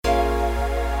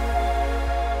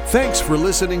Thanks for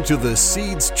listening to the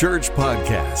Seeds Church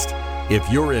podcast.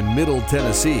 If you're in Middle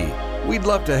Tennessee, we'd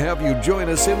love to have you join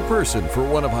us in person for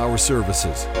one of our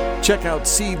services. Check out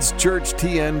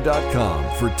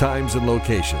seedschurchtn.com for times and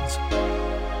locations.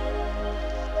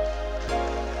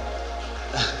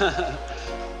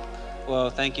 Well,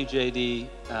 thank you, JD.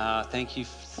 Thank you,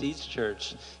 Seeds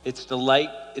Church.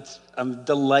 I'm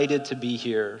delighted to be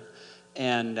here.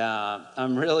 And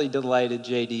I'm really delighted,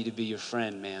 JD, to be your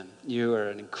friend, man. You are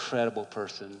an incredible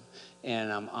person,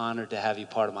 and I'm honored to have you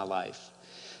part of my life.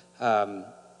 To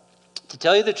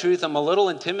tell you the truth, I'm a little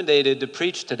intimidated to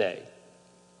preach today,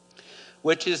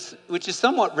 which is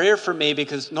somewhat rare for me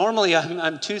because normally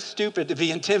I'm too stupid to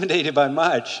be intimidated by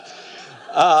much.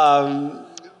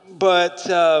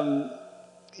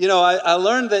 I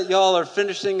learned that y'all are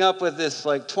finishing up with this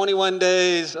 21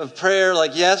 days of prayer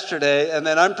yesterday, and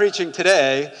then I'm preaching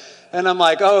today, and I'm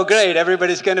like, oh, great,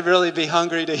 everybody's going to really be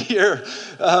hungry to hear.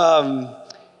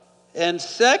 And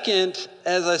second,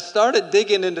 as I started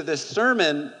digging into this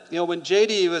sermon, when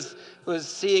JD was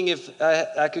seeing if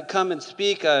I could come and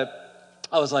speak, I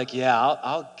was like,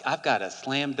 yeah, I've got a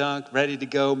slam dunk, ready to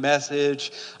go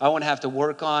message. I won't have to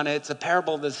work on it. It's a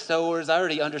parable of the sowers. I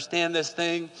already understand this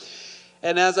thing.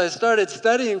 And as I started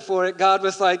studying for it, God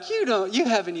was like, you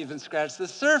haven't even scratched the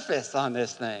surface on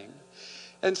this thing.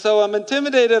 And so I'm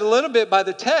intimidated a little bit by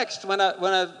the text.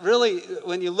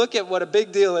 When you look at what a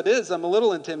big deal it is, I'm a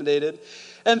little intimidated.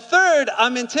 And third,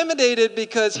 I'm intimidated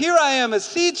because here I am at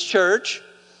Seeds Church,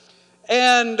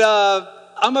 and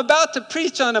I'm about to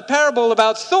preach on a parable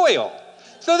about soil.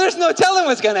 So there's no telling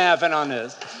what's going to happen on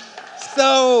this.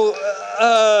 So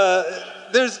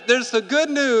there's the good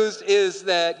news is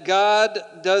that God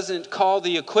doesn't call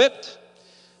the equipped,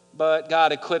 but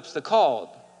God equips the called.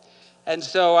 And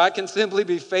so I can simply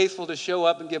be faithful to show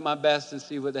up and give my best and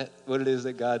see what it is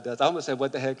that God does. I almost said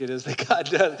what the heck it is that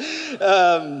God does.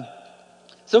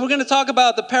 So we're going to talk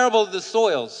about the parable of the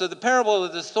soils. So the parable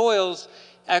of the soils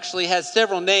actually has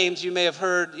several names. You may have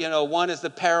heard, one is the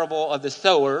parable of the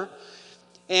sower.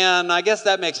 And I guess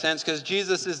that makes sense because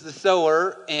Jesus is the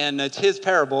sower and it's his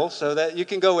parable, so that you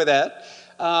can go with that.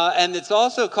 And it's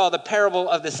also called the parable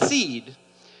of the seed.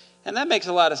 And that makes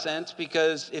a lot of sense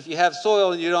because if you have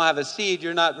soil and you don't have a seed,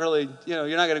 you're not really, you're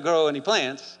not going to grow any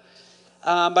plants.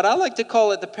 But I like to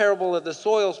call it the parable of the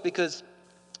soils because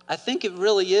I think it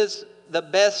really is the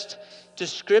best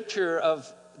description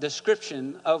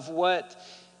of what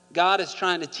God is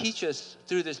trying to teach us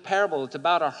through this parable. It's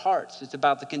about our hearts. It's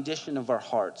about the condition of our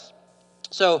hearts.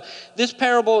 So this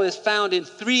parable is found in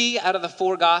 3 out of the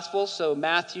 4 Gospels. So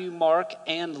Matthew, Mark,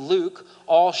 and Luke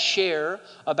all share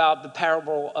about the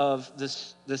parable of the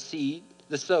seed,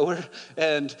 the sower,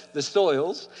 and the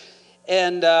soils.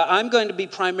 And I'm going to be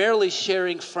primarily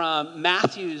sharing from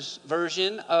Matthew's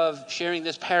version of sharing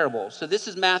this parable. So this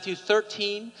is Matthew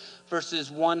 13, verses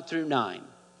 1 through 9.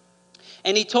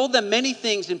 And he told them many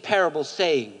things in parables,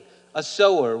 saying, a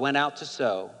sower went out to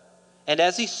sow. And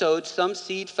as he sowed, some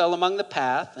seed fell among the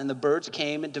path, and the birds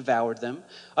came and devoured them.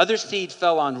 Other seed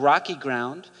fell on rocky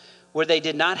ground, where they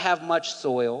did not have much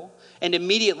soil. And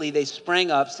immediately they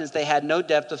sprang up, since they had no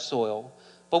depth of soil.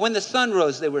 But when the sun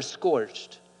rose, they were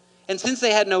scorched. And since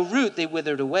they had no root, they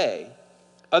withered away.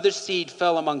 Other seed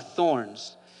fell among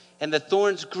thorns, and the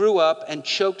thorns grew up and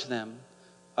choked them.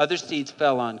 Other seeds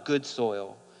fell on good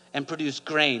soil and produced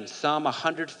grain, some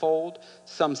 100-fold,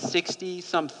 some 60,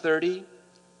 some 30.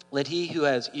 Let he who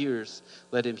has ears,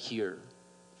 let him hear.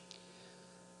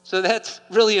 So that's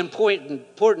really important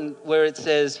where it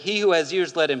says, he who has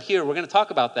ears, let him hear. We're going to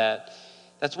talk about that.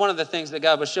 That's one of the things that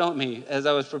God was showing me as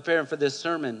I was preparing for this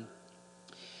sermon.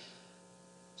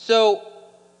 So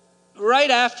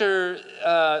right after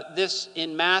this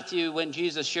in Matthew, when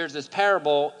Jesus shares this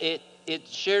parable, it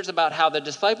shares about how the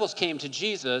disciples came to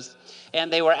Jesus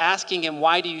and they were asking him,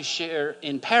 why do you share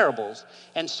in parables?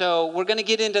 And so we're going to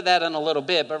get into that in a little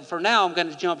bit. But for now, I'm going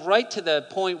to jump right to the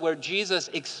point where Jesus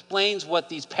explains what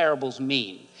these parables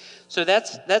mean. So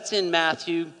that's in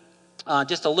Matthew,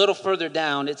 just a little further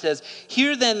down. It says,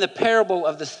 hear then the parable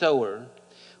of the sower.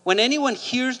 When anyone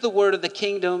hears the word of the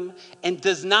kingdom and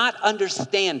does not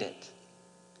understand it,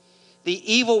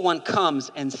 the evil one comes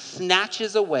and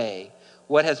snatches away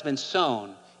what has been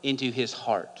sown into his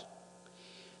heart.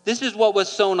 This is what was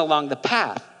sown along the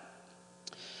path.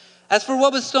 As for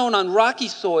what was sown on rocky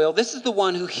soil, this is the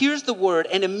one who hears the word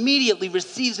and immediately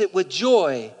receives it with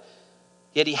joy,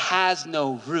 yet he has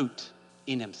no root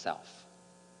in himself,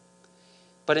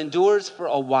 but endures for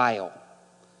a while.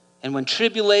 And when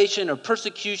tribulation or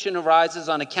persecution arises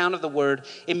on account of the word,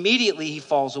 immediately he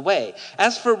falls away.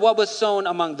 As for what was sown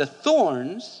among the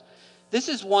thorns, this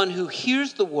is one who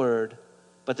hears the word,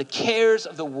 but the cares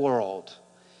of the world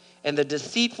and the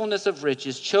deceitfulness of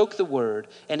riches choke the word,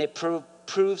 and it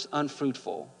proves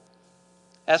unfruitful.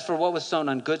 As for what was sown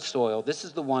on good soil, this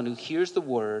is the one who hears the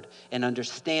word and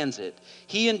understands it.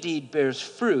 He indeed bears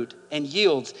fruit and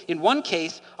yields, in one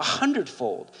case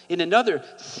 100-fold, in another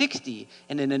 60,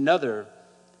 and in another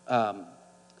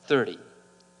 30.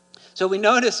 So we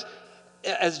notice,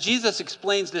 as Jesus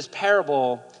explains this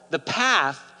parable, the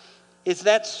path is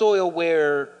that soil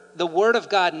where the word of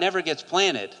God never gets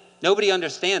planted. Nobody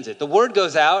understands it. The word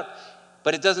goes out,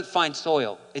 but it doesn't find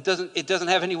soil. It doesn't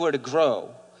have anywhere to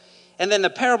grow. And then the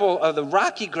parable of the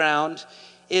rocky ground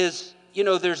is,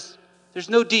 there's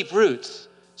no deep roots.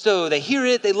 So they hear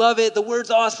it, they love it, the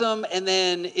word's awesome, and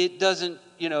then it doesn't,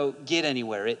 get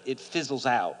anywhere. It fizzles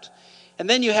out. And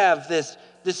then you have this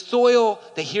soil,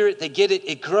 they hear it, they get it,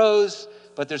 it grows,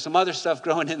 but there's some other stuff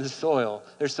growing in the soil.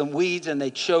 There's some weeds and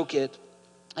they choke it.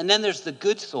 And then there's the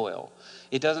good soil.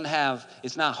 It's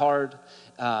not hard,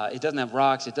 it doesn't have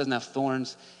rocks, it doesn't have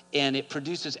thorns, and it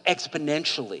produces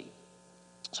exponentially.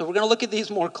 So we're going to look at these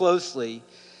more closely.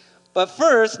 But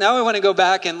first, now I want to go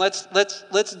back and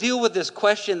let's deal with this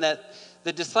question that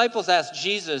the disciples asked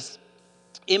Jesus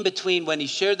in between when he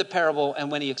shared the parable and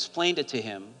when he explained it to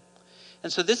him.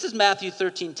 And so this is Matthew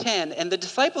 13:10. And the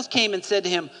disciples came and said to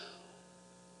him,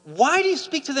 "Why do you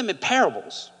speak to them in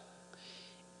parables?"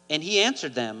 And he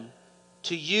answered them,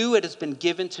 "To you it has been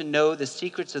given to know the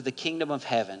secrets of the kingdom of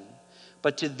heaven,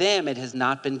 but to them it has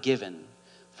not been given.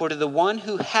 For to the one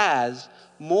who has,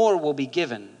 more will be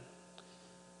given,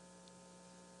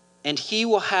 and he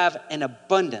will have an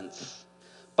abundance.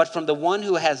 But from the one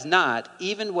who has not,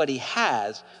 even what he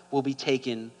has will be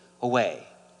taken away."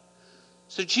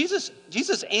 So Jesus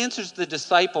answers the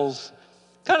disciples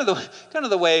kind of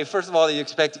the way, first of all, you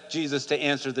expect Jesus to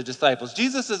answer the disciples.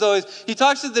 Jesus is always, he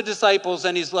talks to the disciples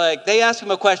and he's like, they ask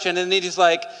him a question and then he's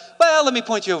like, "Well, let me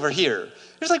point you over here."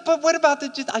 He's like, "But what about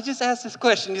I just asked this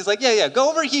question." He's like, yeah, go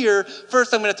over here.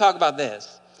 First, I'm going to talk about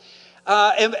this.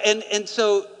 And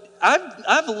so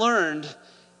I've learned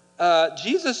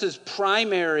Jesus'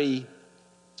 primary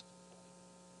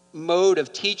mode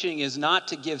of teaching is not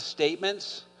to give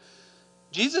statements.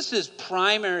 Jesus'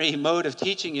 primary mode of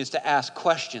teaching is to ask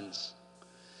questions.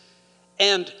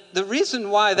 And the reason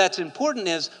why that's important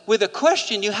is with a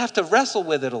question, you have to wrestle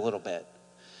with it a little bit.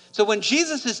 So when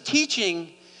Jesus is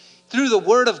teaching through the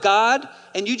Word of God,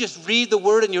 and you just read the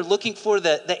Word and you're looking for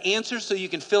the answer so you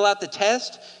can fill out the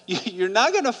test, you're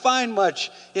not going to find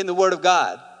much in the Word of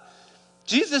God.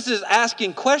 Jesus is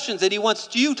asking questions that he wants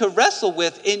you to wrestle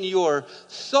with in your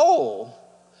soul.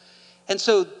 And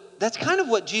so that's kind of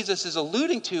what Jesus is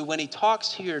alluding to when he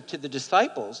talks here to the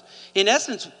disciples. In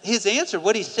essence, his answer,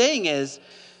 what he's saying is,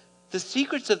 the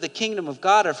secrets of the kingdom of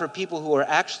God are for people who are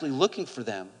actually looking for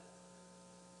them.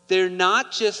 They're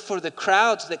not just for the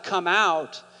crowds that come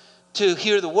out to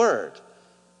hear the word.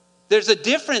 There's a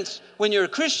difference when you're a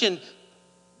Christian,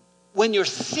 when you're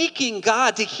seeking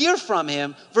God to hear from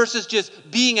him versus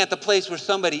just being at the place where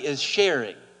somebody is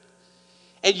sharing.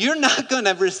 And you're not going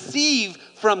to receive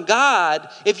from God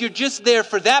if you're just there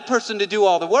for that person to do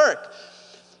all the work.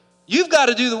 You've got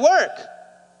to do the work.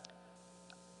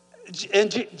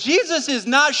 And Jesus is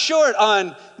not short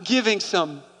on giving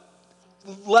some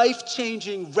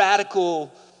life-changing,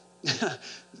 radical,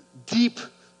 deep,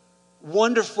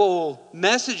 wonderful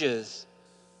messages.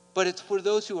 But it's for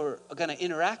those who are going to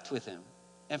interact with him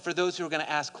and for those who are going to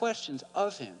ask questions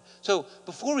of him. So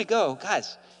before we go,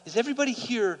 guys, is everybody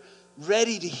here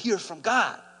ready to hear from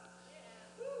God?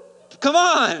 Come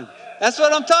on. That's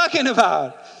what I'm talking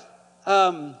about.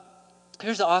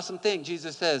 Here's the awesome thing.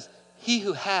 Jesus says, he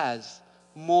who has,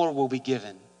 more will be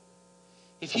given.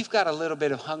 If you've got a little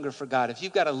bit of hunger for God, if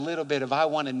you've got a little bit of I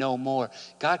want to know more,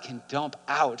 God can dump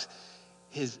out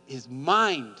his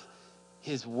mind,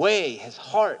 his way, his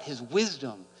heart, his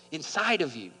wisdom inside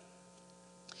of you.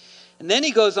 And then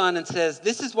he goes on and says,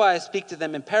 this is why I speak to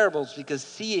them in parables, because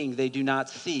seeing they do not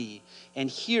see, and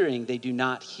hearing they do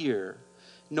not hear,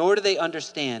 nor do they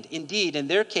understand. Indeed, in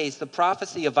their case, the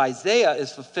prophecy of Isaiah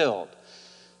is fulfilled.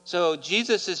 So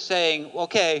Jesus is saying,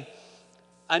 okay,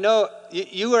 I know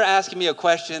you were asking me a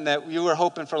question that you were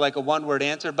hoping for like a one-word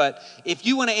answer, but if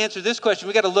you want to answer this question,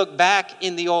 we got to look back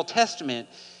in the Old Testament.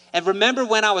 And remember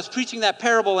when I was preaching that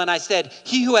parable and I said,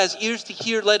 he who has ears to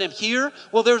hear, let him hear?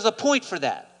 Well, there's a point for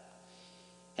that.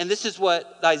 And this is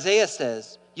what Isaiah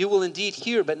says. You will indeed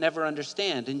hear, but never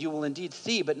understand. And you will indeed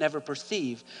see, but never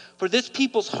perceive. For this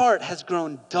people's heart has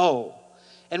grown dull.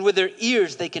 And with their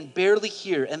ears they can barely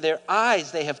hear. And their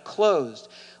eyes they have closed.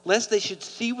 Lest they should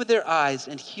see with their eyes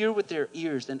and hear with their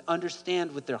ears and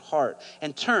understand with their heart.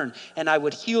 And turn, and I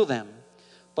would heal them.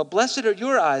 But blessed are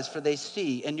your eyes, for they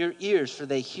see, and your ears, for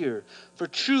they hear. For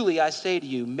truly I say to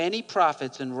you, many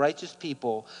prophets and righteous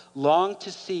people longed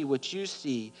to see what you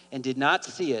see and did not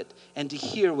see it, and to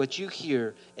hear what you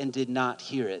hear and did not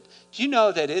hear it. Do you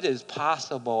know that it is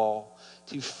possible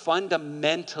to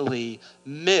fundamentally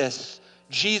miss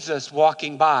Jesus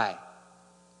walking by?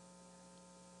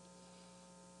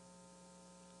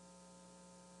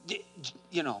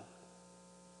 You know,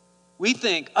 we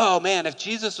think, oh man, if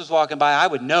Jesus was walking by, I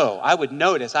would know, I would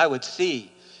notice, I would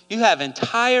see. You have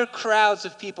entire crowds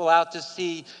of people out to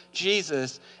see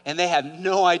Jesus, and they have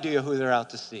no idea who they're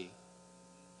out to see.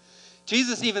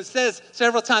 Jesus even says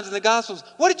several times in the Gospels,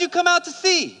 what did you come out to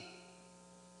see?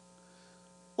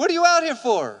 What are you out here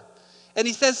for? And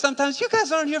he says sometimes, you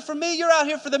guys aren't here for me, you're out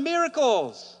here for the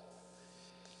miracles.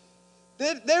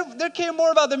 They care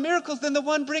more about the miracles than the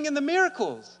one bringing the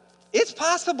miracles. It's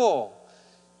possible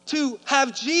to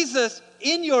have Jesus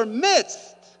in your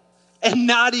midst and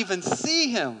not even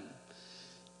see him.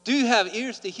 Do you have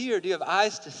ears to hear? Do you have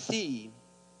eyes to see?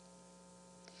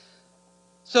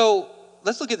 So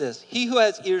let's look at this. He who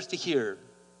has ears to hear.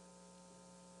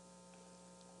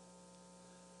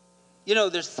 You know,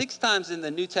 there's 6 times in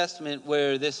the New Testament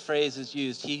where this phrase is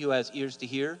used, he who has ears to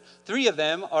hear. 3 of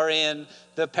them are in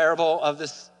the parable of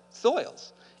the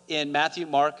soils, in Matthew,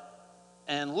 Mark,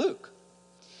 and Luke.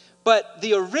 But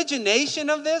the origination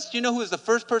of this, do you know who was the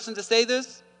first person to say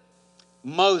this?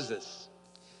 Moses.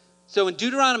 So in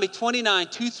Deuteronomy 29,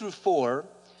 2-4,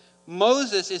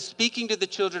 Moses is speaking to the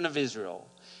children of Israel.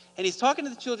 And he's talking to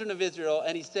the children of Israel,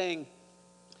 and he's saying,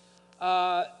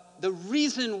 the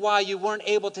reason why you weren't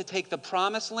able to take the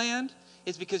promised land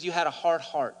is because you had a hard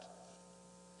heart.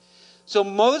 So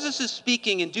Moses is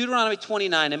speaking in Deuteronomy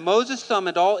 29, and Moses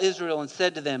summoned all Israel and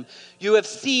said to them, you have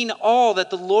seen all that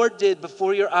the Lord did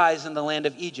before your eyes in the land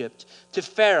of Egypt, to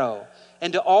Pharaoh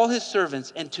and to all his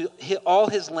servants and to all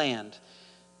his land.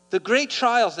 The great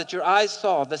trials that your eyes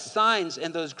saw, the signs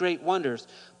and those great wonders.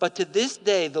 But to this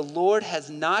day the Lord has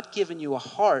not given you a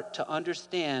heart to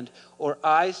understand, or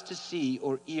eyes to see,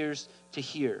 or ears to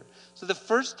hear. So the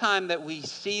first time that we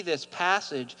see this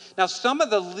passage, now some of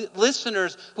the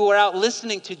listeners who are out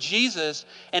listening to Jesus,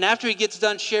 and after he gets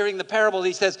done sharing the parable,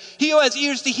 he says, he who has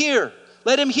ears to hear,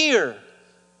 let him hear.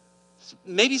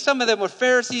 Maybe some of them were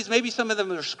Pharisees, maybe some of them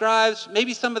were scribes,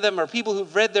 maybe some of them are people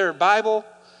who've read their Bible,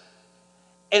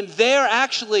 and they're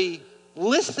actually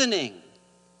listening.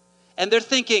 And they're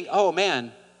thinking, oh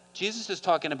man, Jesus is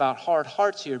talking about hard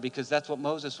hearts here because that's what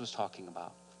Moses was talking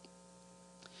about.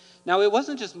 Now, it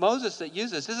wasn't just Moses that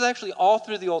used this. This is actually all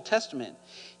through the Old Testament.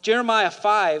 Jeremiah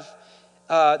 5,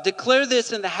 declare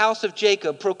this in the house of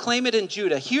Jacob, proclaim it in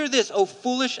Judah. Hear this, O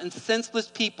foolish and senseless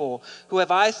people who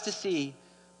have eyes to see,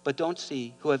 but don't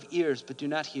see, who have ears, but do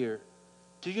not hear.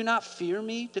 Do you not fear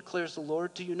me, declares the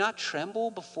Lord? Do you not tremble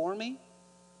before me?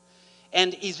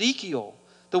 And Ezekiel,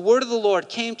 the word of the Lord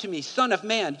came to me, Son of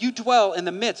man, you dwell in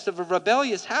the midst of a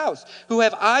rebellious house, who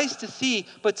have eyes to see,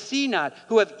 but see not,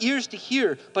 who have ears to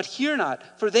hear, but hear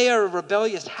not, for they are a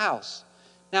rebellious house.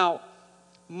 Now,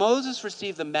 Moses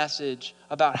received the message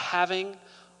about having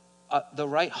the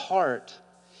right heart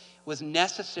was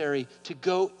necessary to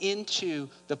go into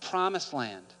the promised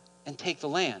land and take the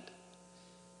land.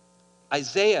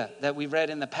 Isaiah, that we read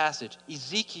in the passage,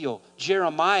 Ezekiel,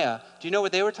 Jeremiah, do you know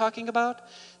what they were talking about?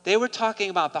 They were talking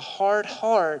about the hard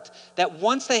heart that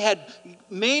once they had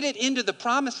made it into the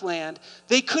promised land,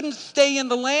 they couldn't stay in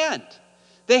the land.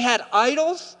 They had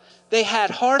idols, they had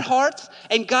hard hearts,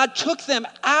 and God took them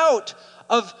out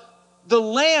of the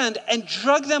land and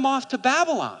drug them off to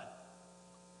Babylon.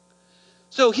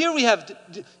 So here we have,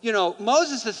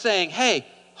 Moses is saying, hey,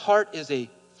 heart is a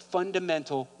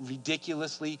fundamental,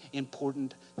 ridiculously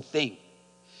important thing.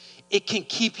 It can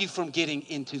keep you from getting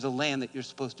into the land that you're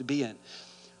supposed to be in.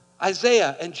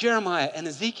 Isaiah and Jeremiah and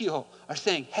Ezekiel are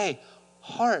saying, hey,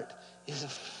 heart is a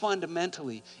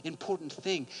fundamentally important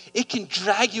thing. It can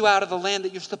drag you out of the land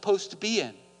that you're supposed to be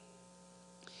in.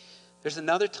 There's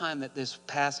another time that this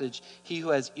passage, he who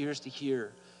has ears to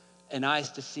hear and eyes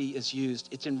to see, is used.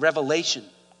 It's in Revelation.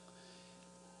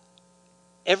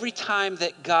 Every time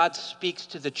that God speaks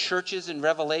to the churches in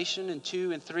Revelation in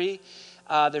 2 and 3,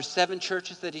 there's 7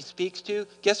 churches that he speaks to.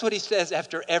 Guess what he says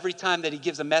after every time that he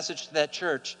gives a message to that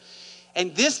church?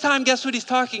 And this time, guess what he's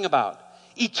talking about?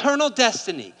 Eternal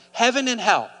destiny, heaven and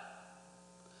hell.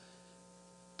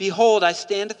 Behold, I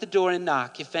stand at the door and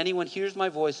knock. If anyone hears my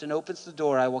voice and opens the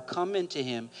door, I will come into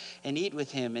him and eat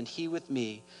with him and he with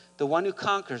me. The one who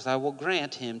conquers, I will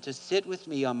grant him to sit with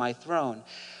me on my throne,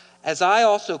 as I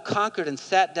also conquered and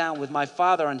sat down with my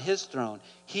Father on his throne.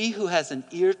 He who has an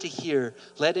ear to hear,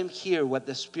 let him hear what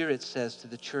the Spirit says to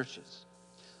the churches.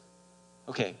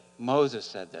 Okay, Moses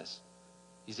said this.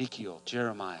 Ezekiel,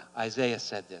 Jeremiah, Isaiah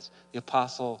said this. The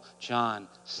Apostle John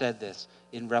said this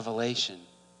in Revelation.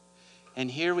 And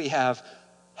here we have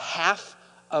half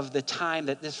of the time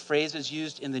that this phrase is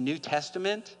used in the New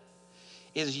Testament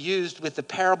is used with the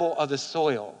parable of the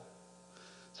soil.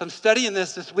 So I'm studying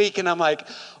this week, and I'm like,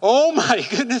 oh my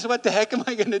goodness, what the heck am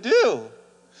I going to do?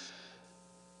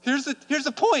 Here's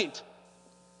the point.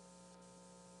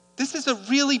 This is a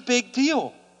really big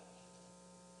deal.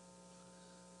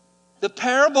 The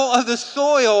parable of the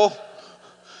soil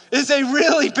is a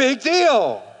really big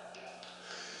deal.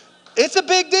 It's a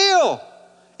big deal.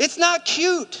 It's not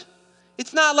cute.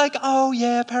 It's not like, oh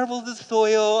yeah, parable of the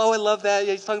soil. Oh, I love that.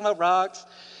 Yeah, he's talking about rocks.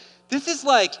 This is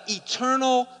like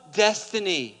eternal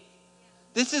destiny.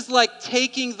 This is like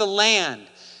taking the land.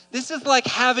 This is like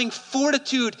having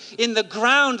fortitude in the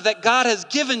ground that God has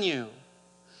given you.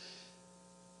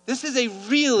 This is a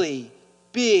really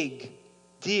big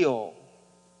deal.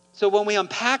 So when we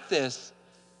unpack this,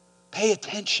 pay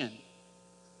attention.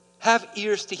 Have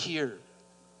ears to hear.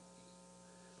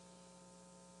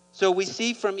 So we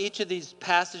see from each of these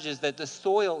passages that the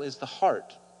soil is the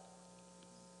heart.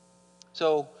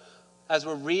 So as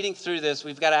we're reading through this,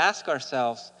 we've got to ask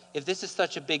ourselves, if this is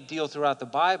such a big deal throughout the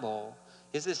Bible,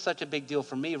 is this such a big deal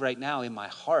for me right now in my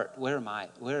heart? Where am I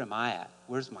at?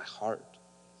 Where's my heart?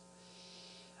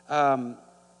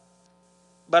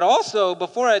 But also,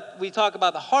 before we talk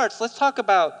about the hearts, let's talk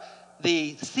about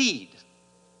the seed.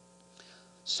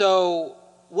 So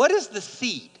what is the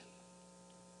seed?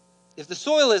 If the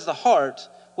soil is the heart,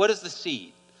 what is the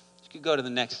seed? You could go to the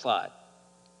next slide.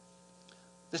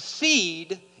 The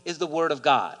seed is the word of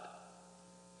God.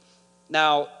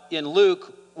 Now, in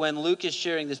Luke, when Luke is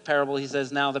sharing this parable, he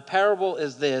says, now the parable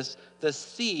is this, the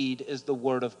seed is the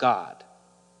word of God.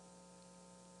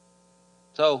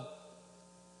 So,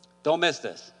 don't miss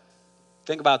this.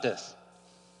 Think about this.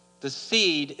 The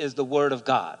seed is the word of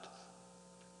God.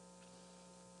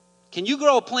 Can you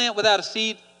grow a plant without a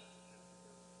seed?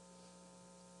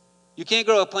 You can't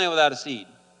grow a plant without a seed.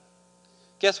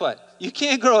 Guess what? You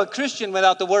can't grow a Christian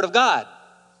without the word of God.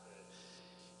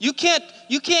 You can't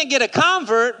get a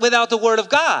convert without the word of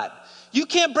God. You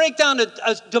can't break down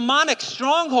a demonic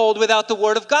stronghold without the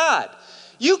word of God.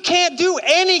 You can't do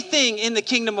anything in the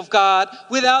kingdom of God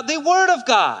without the word of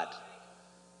God.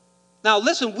 Now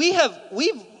listen,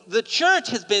 the church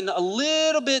has been a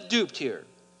little bit duped here.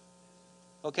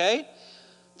 Okay?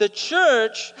 The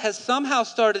church has somehow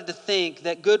started to think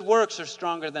that good works are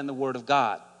stronger than the word of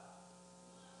God.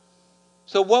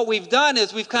 So what we've done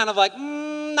is we've kind of like,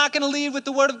 not going to lead with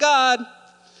the word of God.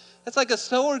 That's like a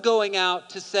sower going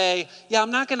out to say, yeah,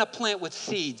 I'm not going to plant with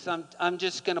seeds. I'm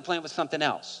just going to plant with something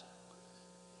else.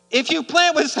 If you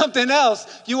plant with something else,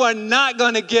 you are not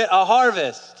going to get a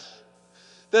harvest.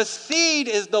 The seed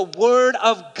is the word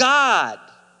of God.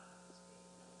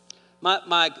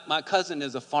 My cousin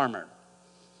is a farmer.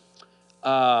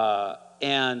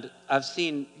 And I've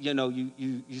seen,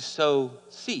 you sow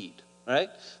seed, right?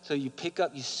 So you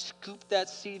scoop that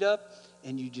seed up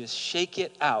and you just shake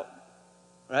it out,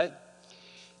 right?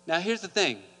 Now here's the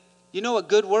thing. You know what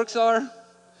good works are?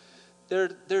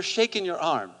 They're shaking your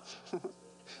arm.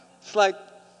 It's like,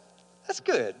 that's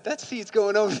good. That seed's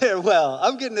going over there well.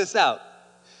 I'm getting this out.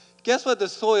 Guess what the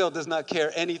soil does not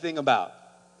care anything about?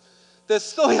 The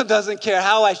soil doesn't care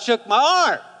how I shook my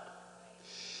arm.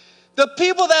 The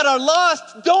people that are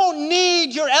lost don't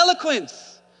need your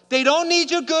eloquence. They don't need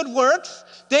your good works.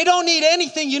 They don't need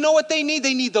anything. You know what they need?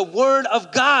 They need the word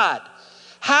of God.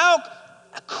 How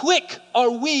quick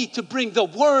are we to bring the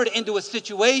word into a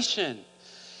situation?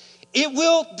 It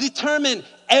will determine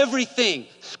everything.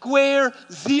 Square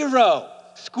zero.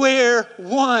 Square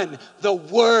one. The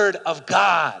word of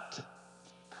God.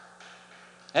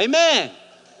 Amen.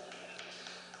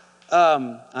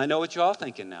 I know what you're all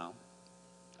thinking now.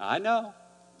 I know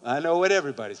what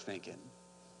everybody's thinking.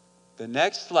 The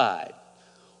next slide.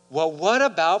 Well, what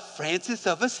about Francis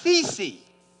of Assisi?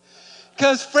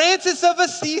 Because Francis of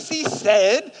Assisi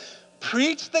said,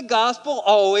 preach the gospel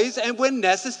always and when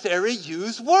necessary,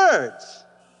 use words.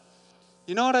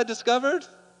 You know what I discovered?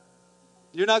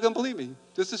 You're not going to believe me.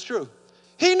 This is true.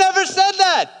 He never said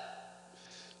that.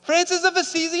 Francis of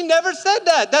Assisi never said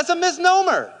that. That's a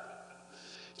misnomer.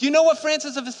 Do you know what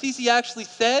Francis of Assisi actually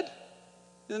said?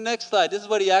 In the next slide, this is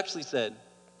what he actually said.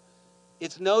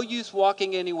 It's no use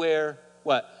walking anywhere,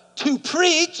 to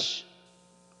preach,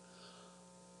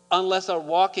 unless our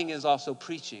walking is also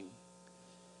preaching.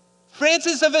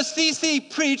 Francis of Assisi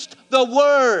preached the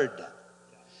word,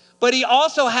 but he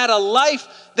also had a life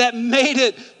that made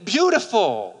it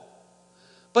beautiful.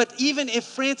 But even if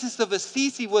Francis of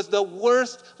Assisi was the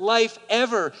worst life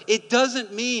ever, it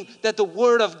doesn't mean that the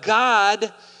Word of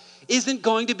God isn't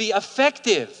going to be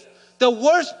effective. The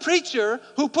worst preacher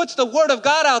who puts the Word of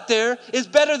God out there is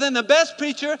better than the best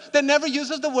preacher that never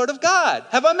uses the Word of God.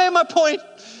 Have I made my point?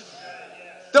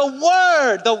 The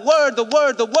Word, the Word, the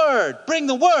Word, the Word. Bring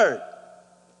the Word.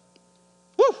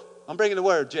 Woo! I'm bringing the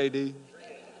Word, JD.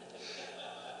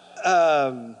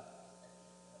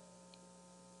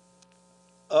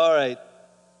 All right.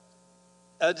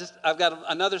 I've got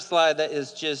another slide that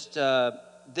is just,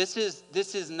 this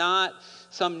is not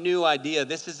some new idea.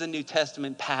 This is a New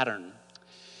Testament pattern.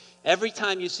 Every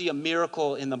time you see a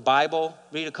miracle in the Bible,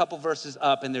 read a couple verses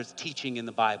up and there's teaching in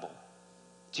the Bible.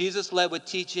 Jesus led with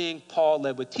teaching, Paul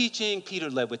led with teaching, Peter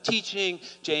led with teaching,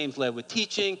 James led with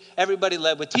teaching, everybody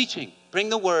led with teaching. Bring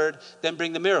the word, then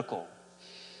bring the miracle.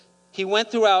 He went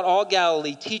throughout all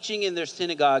Galilee, teaching in their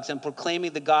synagogues and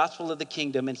proclaiming the gospel of the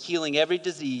kingdom and healing every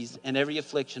disease and every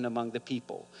affliction among the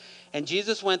people. And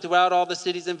Jesus went throughout all the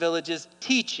cities and villages,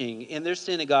 teaching in their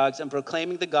synagogues and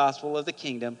proclaiming the gospel of the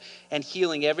kingdom and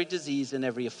healing every disease and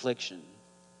every affliction.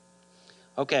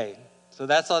 Okay, so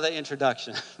that's all the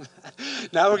introduction.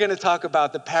 Now we're going to talk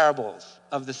about the parables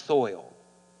of the soil.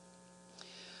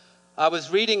 I was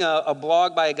reading a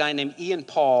blog by a guy named Ian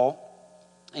Paul,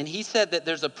 and he said that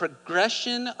there's a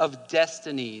progression of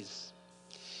destinies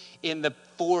in the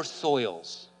 4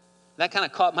 soils. That kind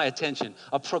of caught my attention,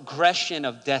 a progression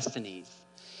of destinies.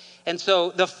 And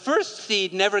so the first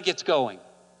seed never gets going.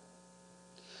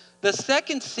 The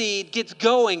second seed gets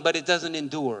going, but it doesn't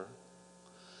endure.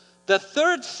 The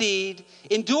third seed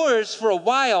endures for a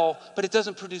while, but it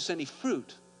doesn't produce any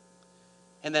fruit.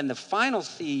 And then the final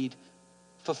seed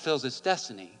fulfills its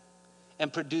destiny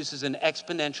and produces an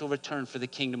exponential return for the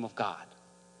kingdom of God.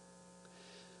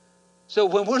 So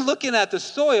when we're looking at the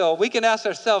soil, we can ask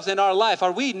ourselves in our life,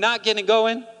 are we not getting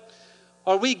going?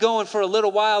 Are we going for a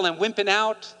little while and wimping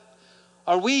out?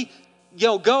 Are we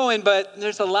going, but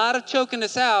there's a lot of choking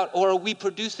us out? Or are we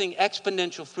producing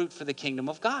exponential fruit for the kingdom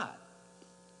of God?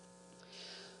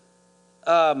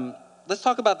 Let's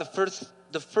talk about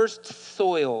the first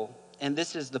soil, and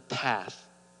this is the path.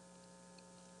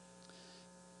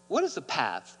 What is the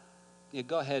path? Yeah,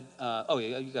 go ahead.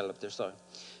 You got it up there, sorry.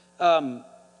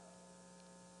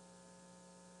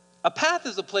 A path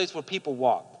is a place where people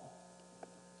walk.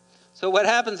 So what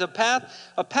happens, a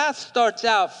path starts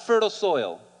out fertile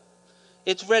soil.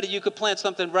 It's ready, you could plant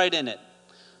something right in it.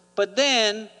 But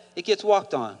then it gets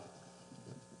walked on.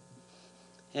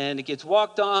 And it gets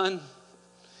walked on.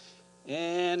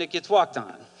 And it gets walked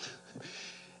on.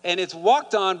 And it's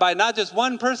walked on by not just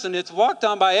one person, it's walked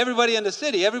on by everybody in the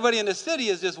city. Everybody in the city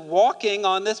is just walking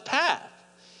on this path.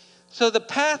 So the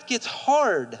path gets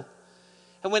hard.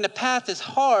 And when the path is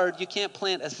hard, you can't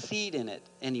plant a seed in it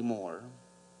anymore.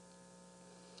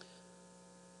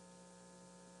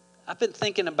 I've been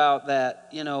thinking about that,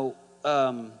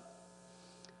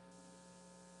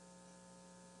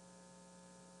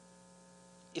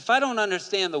 if I don't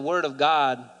understand the Word of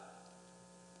God,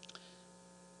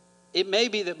 it may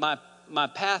be that my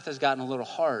path has gotten a little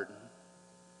hard.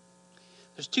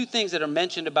 There's 2 things that are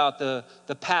mentioned about the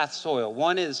path soil.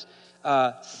 One is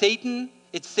Satan.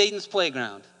 It's Satan's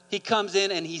playground. He comes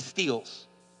in and he steals.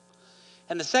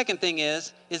 And the second thing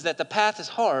is that the path is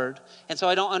hard, and so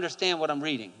I don't understand what I'm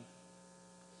reading.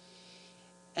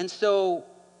 And so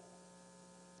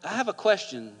I have a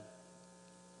question.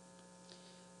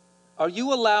 Are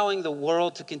you allowing the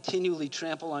world to continually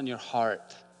trample on your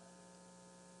heart?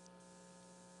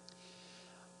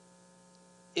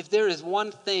 If there is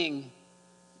one thing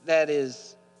that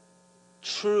is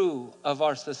true of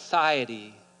our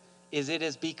society, is it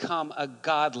has become a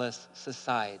godless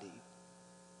society.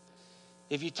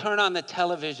 If you turn on the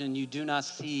television, you do not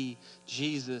see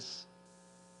Jesus.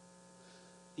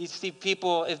 You see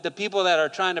people, if the people that are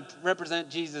trying to represent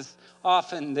Jesus,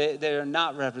 often they're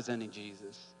not representing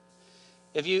Jesus.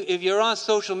 If you're on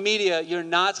social media, you're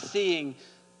not seeing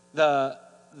the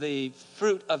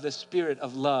fruit of the Spirit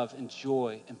of love and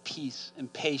joy and peace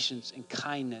and patience and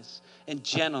kindness and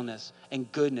gentleness and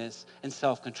goodness and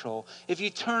self-control. If you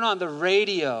turn on the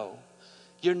radio,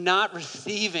 you're not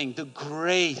receiving the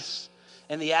grace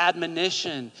and the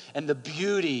admonition and the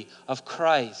beauty of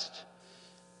Christ.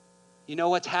 You know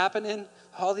what's happening?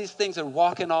 All these things are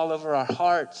walking all over our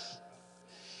hearts.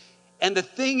 And the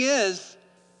thing is,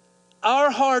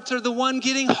 our hearts are the one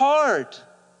getting hard.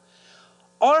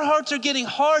 Our hearts are getting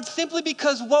hard simply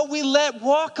because what we let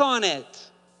walk on it.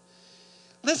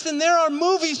 Listen, there are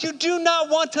movies you do not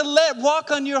want to let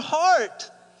walk on your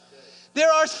heart.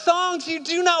 There are songs you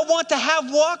do not want to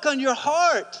have walk on your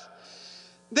heart.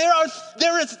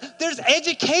 There's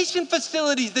education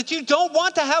facilities that you don't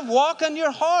want to have walk on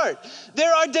your heart.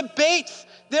 There are debates.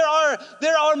 There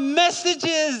are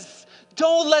messages.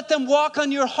 Don't let them walk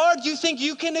on your heart. You think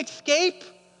you can escape?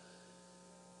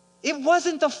 It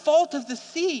wasn't the fault of the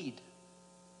seed.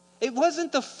 It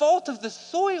wasn't the fault of the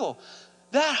soil.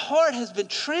 That heart has been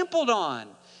trampled on.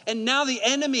 And now the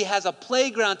enemy has a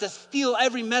playground to steal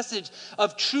every message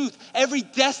of truth, every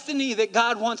destiny that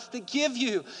God wants to give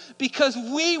you, because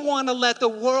we want to let the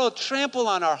world trample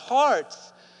on our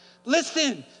hearts.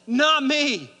 Listen, not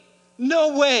me.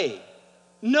 No way.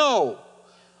 No.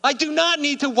 I do not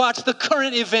need to watch the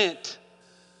current event.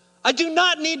 I do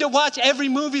not need to watch every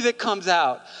movie that comes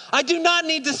out. I do not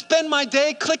need to spend my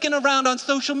day clicking around on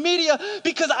social media,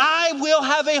 because I will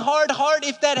have a hard heart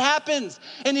if that happens.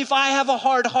 And if I have a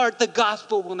hard heart, the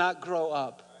gospel will not grow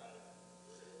up.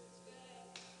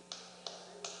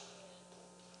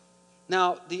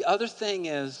 Now, the other thing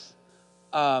is,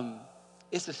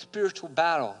 it's a spiritual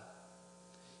battle.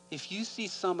 If you see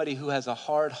somebody who has a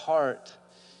hard heart,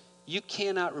 you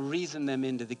cannot reason them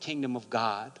into the kingdom of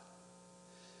God.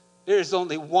 There is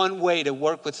only one way to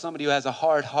work with somebody who has a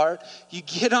hard heart. You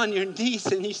get on your knees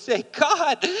and you say,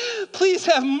 God, please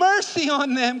have mercy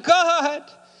on them. God,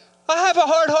 I have a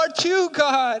hard heart too,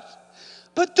 God.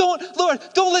 But don't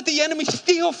let the enemy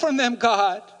steal from them,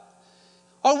 God.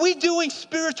 Are we doing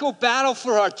spiritual battle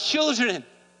for our children?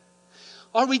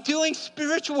 Are we doing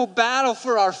spiritual battle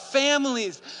for our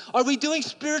families? Are we doing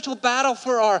spiritual battle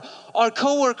for our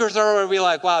coworkers? Or are we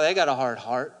like, wow, they got a hard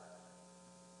heart?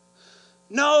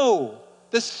 No,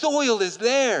 the soil is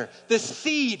there. The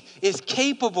seed is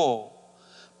capable.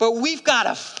 But we've got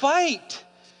to fight.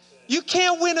 You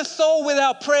can't win a soul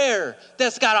without prayer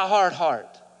that's got a hard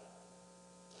heart.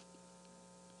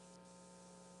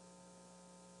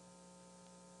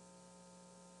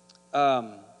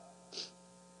 All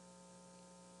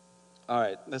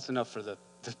right, that's enough for the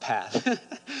path.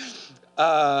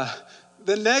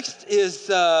 The next is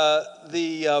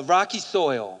the rocky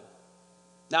soil.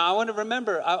 Now, I want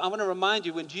to remind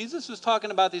you, when Jesus was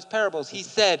talking about these parables, he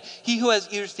said, he who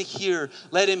has ears to hear,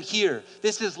 let him hear.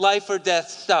 This is life or death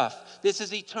stuff. This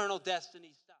is eternal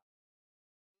destiny stuff.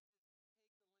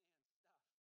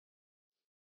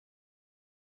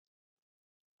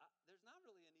 There's not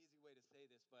really an easy way to say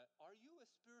this, but are you a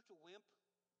spiritual wimp?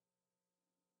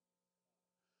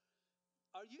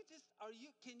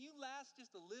 Can you last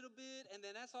just a little bit and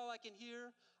then that's all I can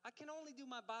hear? I can only do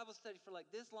my Bible study for like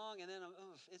this long and then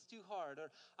it's too hard. Or,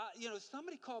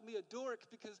 somebody called me a dork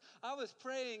because I was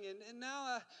praying and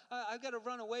now I've got to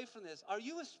run away from this. Are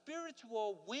you a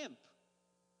spiritual wimp?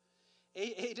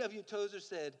 A.W. Tozer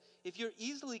said, if you're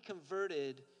easily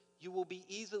converted, you will be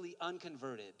easily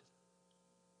unconverted.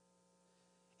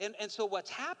 And so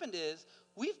what's happened is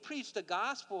we've preached a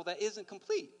gospel that isn't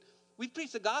complete. We've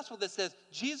preached a gospel that says,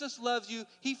 Jesus loves you,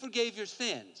 he forgave your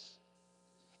sins.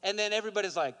 And then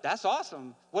everybody's like, that's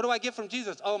awesome. What do I get from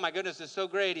Jesus? Oh my goodness, it's so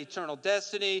great. Eternal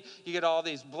destiny. You get all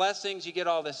these blessings. You get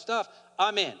all this stuff.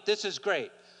 I'm in. This is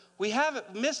great. We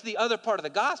haven't missed the other part of the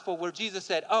gospel where Jesus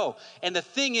said, oh, and the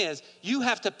thing is, you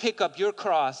have to pick up your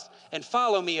cross and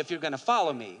follow me if you're going to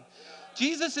follow me.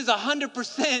 Jesus is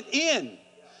 100% in.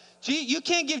 You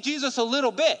can't give Jesus a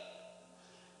little bit.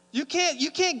 You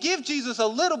can't give Jesus a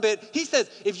little bit. He says,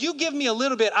 if you give me a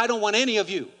little bit, I don't want any of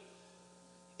you.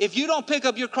 If you don't pick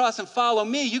up your cross and follow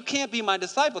me, you can't be my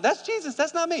disciple. That's Jesus.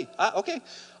 That's not me. Okay.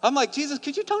 I'm like, Jesus,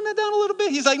 could you tone that down a little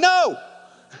bit? He's like, no.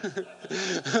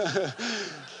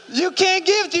 You can't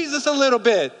give Jesus a little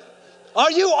bit.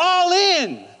 Are you all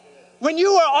in? When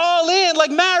you are all in,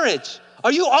 like marriage,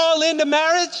 are you all into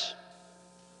marriage?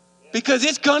 Because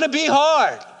it's going to be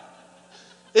hard.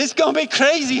 It's going to be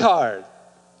crazy hard.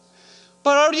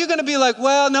 But are you going to be like,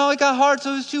 well, no, it got hard,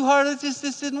 so it was too hard.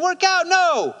 This didn't work out.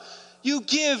 No. You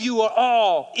give, you are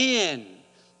all in.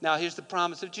 Now, here's the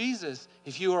promise of Jesus.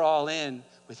 If you are all in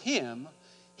with him,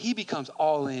 he becomes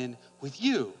all in with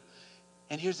you.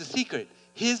 And here's the secret.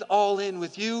 His all in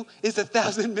with you is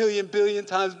 1,000 million billion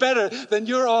times better than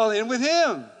your all in with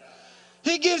him.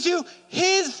 He gives you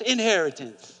his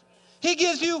inheritance. He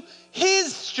gives you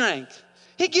his strength.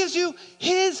 He gives you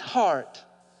his heart.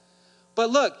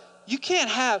 But look, you can't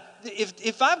have,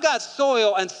 if I've got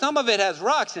soil and some of it has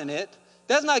rocks in it,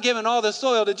 that's not giving all the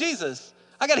soil to Jesus.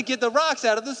 I got to get the rocks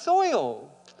out of the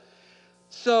soil.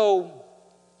 So,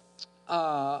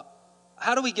 how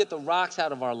do we get the rocks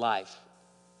out of our life?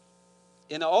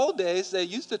 In the old days, they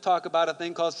used to talk about a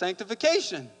thing called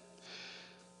sanctification.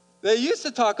 They used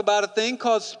to talk about a thing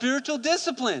called spiritual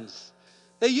disciplines.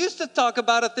 They used to talk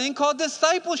about a thing called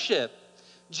discipleship.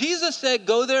 Jesus said,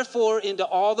 go therefore into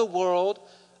all the world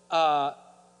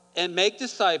and make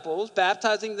disciples,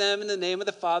 baptizing them in the name of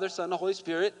the Father, Son, and the Holy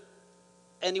Spirit.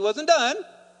 And he wasn't done.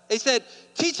 He said,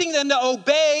 teaching them to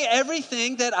obey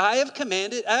everything that I have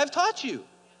commanded, I have taught you.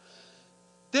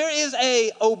 There is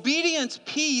a obedience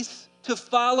piece to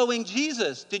following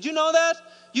Jesus. Did you know that?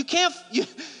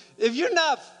 If you're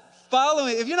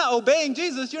not obeying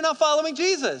Jesus, you're not following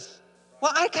Jesus.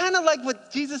 Well, I kind of like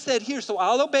what Jesus said here, so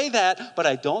I'll obey that, but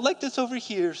I don't like this over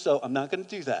here, so I'm not going to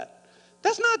do that.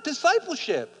 That's not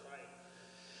discipleship.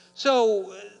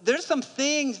 So there's some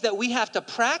things that we have to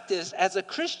practice as a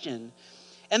Christian,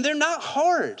 and they're not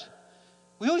hard.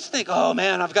 We always think, oh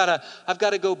man, I've got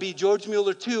to go be George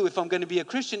Mueller too if I'm going to be a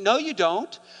Christian. No, you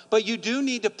don't. But you do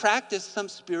need to practice some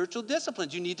spiritual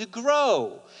disciplines. You need to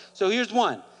grow. So here's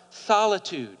one,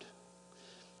 solitude.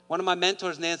 One of my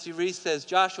mentors, Nancy Reese, says,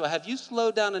 Joshua, have you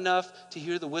slowed down enough to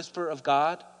hear the whisper of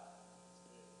God?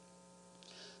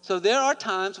 So there are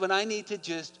times when I need to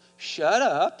just shut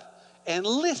up and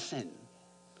listen.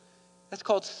 That's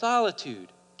called solitude.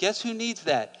 Guess who needs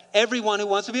that? Everyone who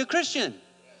wants to be a Christian.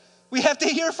 We have to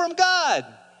hear from God.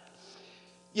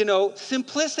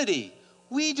 Simplicity.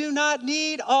 We do not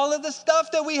need all of the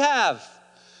stuff that we have.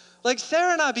 Like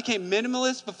Sarah and I became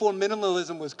minimalists before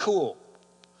minimalism was cool.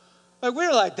 Like we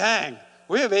were like, dang,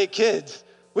 we have 8 kids.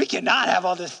 We cannot have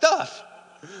all this stuff.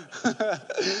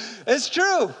 It's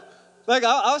true. Like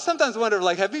I sometimes wonder,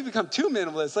 like, have we become too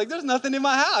minimalist? Like there's nothing in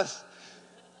my house.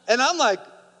 And I'm like,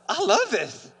 I love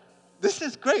this. This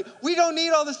is great. We don't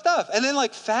need all the stuff. And then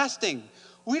like fasting.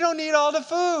 We don't need all the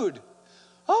food.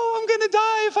 Oh, I'm going to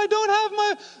die if I don't have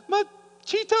my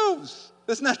Cheetos.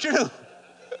 That's not true.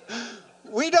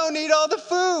 We don't need all the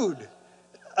food.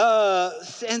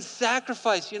 And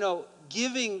sacrifice,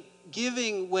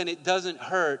 giving when it doesn't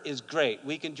hurt is great.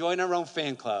 We can join our own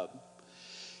fan club.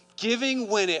 Giving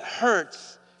when it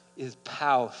hurts is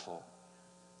powerful.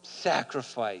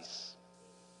 Sacrifice,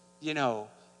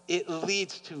 it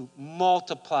leads to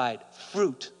multiplied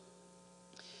fruit.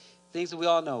 Things that we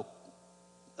all know,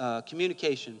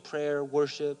 communication, prayer,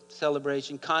 worship,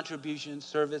 celebration, contribution,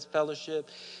 service,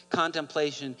 fellowship,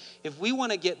 contemplation. If we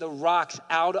want to get the rocks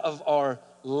out of our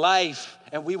life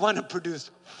and we want to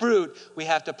produce fruit, we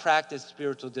have to practice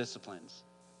spiritual disciplines.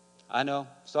 I know,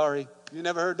 sorry, you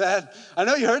never heard that. I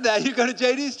know you heard that. You go to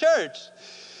JD's church.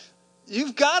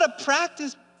 You've got to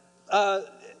practice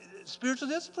spiritual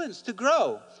disciplines to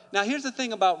grow. Now, here's the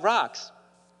thing about rocks.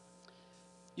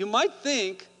 You might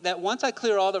think that once I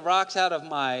clear all the rocks out of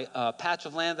my patch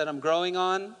of land that I'm growing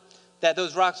on, that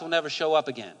those rocks will never show up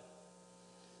again.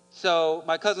 So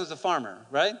my cousin's a farmer,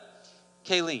 right?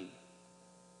 Kayleen.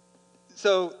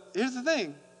 So here's the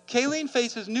thing. Kayleen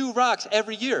faces new rocks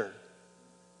every year.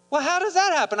 Well, how does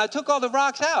that happen? I took all the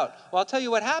rocks out. Well, I'll tell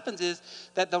you what happens is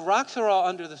that the rocks are all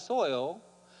under the soil,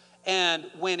 and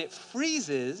when it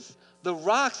freezes, the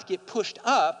rocks get pushed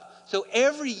up. So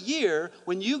every year,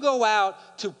 when you go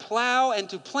out to plow and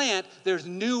to plant, there's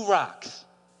new rocks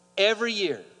every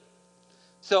year.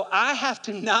 So I have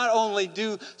to not only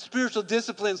do spiritual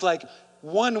disciplines like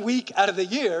 1 week out of the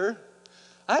year,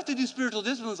 I have to do spiritual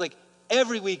disciplines like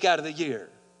every week out of the year,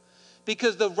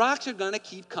 because the rocks are going to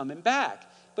keep coming back.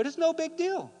 But it's no big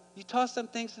deal. You toss some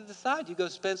things to the side. You go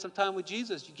spend some time with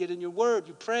Jesus. You get in your word.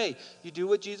 You pray. You do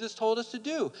what Jesus told us to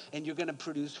do, and you're going to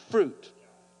produce fruit.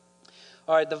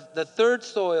 All right, the third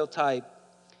soil type,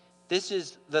 this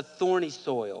is the thorny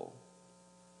soil.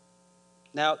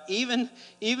 Now, even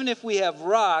if we have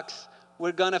rocks,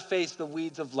 we're going to face the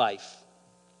weeds of life.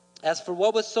 As for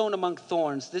what was sown among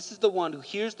thorns, this is the one who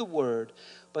hears the word,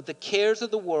 but the cares of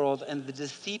the world and the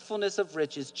deceitfulness of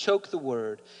riches choke the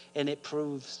word, and it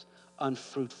proves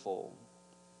unfruitful.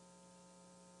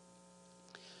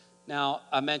 Now,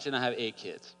 I mentioned I have 8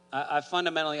 kids. I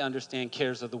fundamentally understand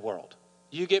cares of the world.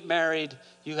 You get married,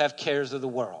 you have cares of the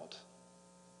world.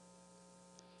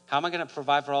 How am I going to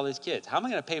provide for all these kids? How am I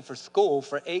going to pay for school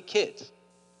for 8 kids?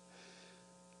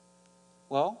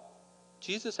 Well,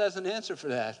 Jesus has an answer for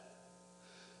that.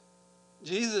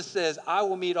 Jesus says, I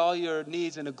will meet all your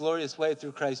needs in a glorious way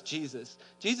through Christ Jesus.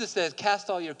 Jesus says, cast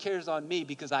all your cares on me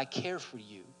because I care for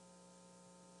you.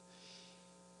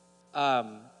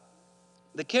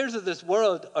 The cares of this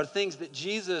world are things that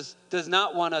Jesus does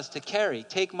not want us to carry.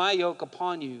 Take my yoke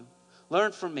upon you.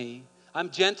 Learn from me. I'm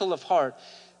gentle of heart.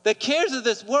 The cares of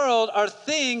this world are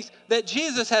things that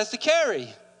Jesus has to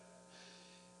carry.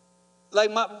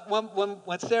 Like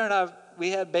when Sarah and I, we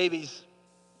had babies,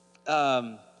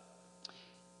 and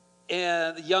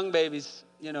young babies,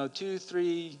 2,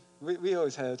 3, we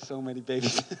always had so many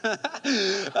babies.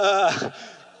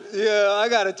 I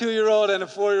got a 2-year-old and a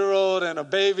 4-year-old and a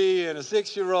baby and a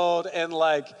 6-year-old, and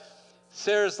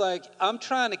Sarah's like, I'm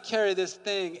trying to carry this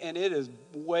thing, and it is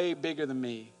way bigger than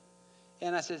me.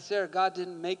 And I said, Sarah, God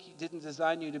didn't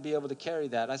design you to be able to carry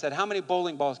that. I said, how many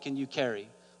bowling balls can you carry? I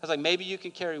was like, maybe you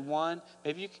can carry 1,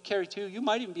 maybe you can carry 2. You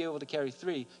might even be able to carry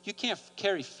 3. You can't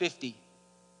carry 50.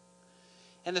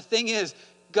 And the thing is,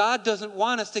 God doesn't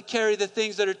want us to carry the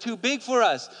things that are too big for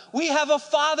us. We have a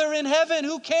Father in heaven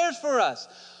who cares for us.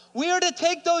 We are to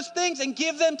take those things and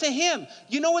give them to him.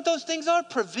 You know what those things are?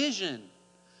 Provision.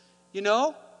 You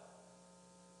know?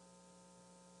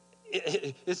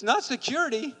 It's not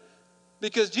security,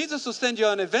 because Jesus will send you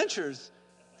on adventures.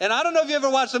 And I don't know if you ever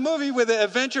watched a movie with an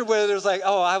adventure where there's like,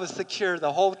 oh, I was secure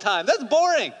the whole time. That's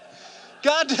boring.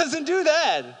 God doesn't do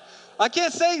that. I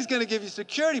can't say he's going to give you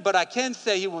security, but I can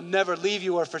say he will never leave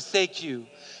you or forsake you.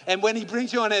 And when he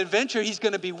brings you on an adventure, he's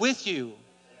going to be with you.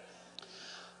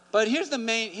 But here's the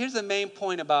main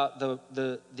point about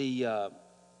the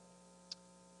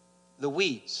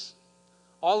weeds.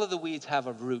 All of the weeds have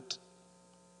a root.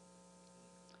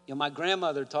 You know, my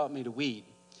grandmother taught me to weed.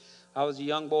 I was a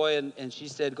young boy, and she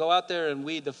said, go out there and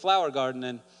weed the flower garden.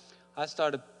 And I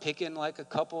started picking like a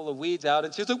couple of weeds out,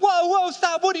 and she was like, whoa,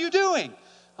 stop, what are you doing?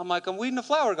 I'm like, I'm weeding the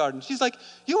flower garden. She's like,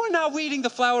 you are not weeding the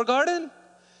flower garden.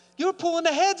 You're pulling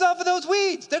the heads off of those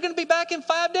weeds. They're going to be back in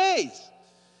 5 days.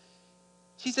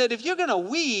 She said, if you're going to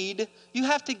weed, you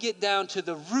have to get down to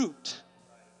the root.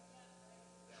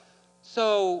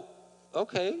 So,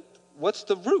 okay, what's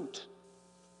the root?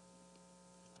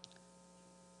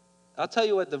 I'll tell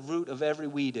you what the root of every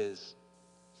weed is.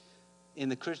 In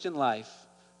the Christian life,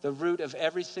 the root of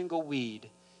every single weed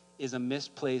is a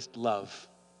misplaced love.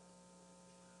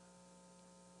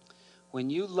 When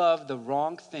you love the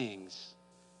wrong things,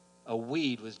 a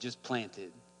weed was just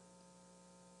planted.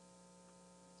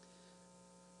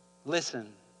 Listen,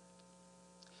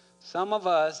 some of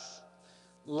us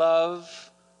love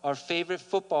our favorite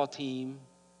football team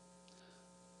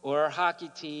or our hockey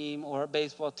team or our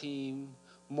baseball team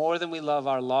more than we love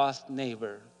our lost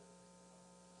neighbor.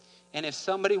 And if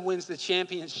somebody wins the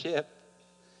championship,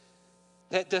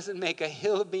 that doesn't make a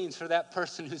hill of beans for that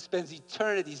person who spends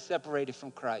eternity separated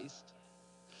from Christ.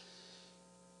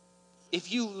 If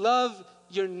you love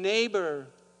your neighbor,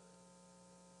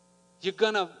 you're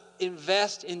going to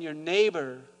invest in your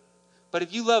neighbor. But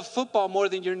if you love football more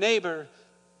than your neighbor,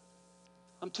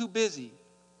 I'm too busy.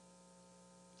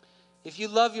 If you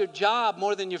love your job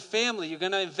more than your family, you're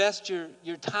going to invest your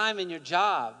time in your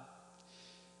job.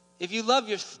 If you love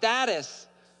your status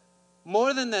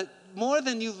more than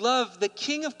you love the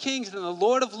King of Kings and the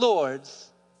Lord of Lords,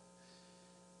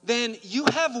 then you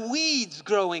have weeds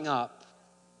growing up.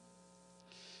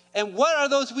 And what are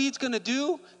those weeds going to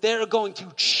do? They're going to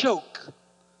choke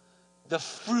the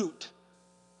fruit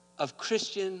of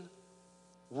Christian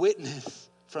witness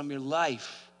from your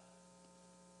life.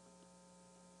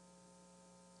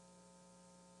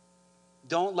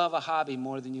 Don't love a hobby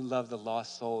more than you love the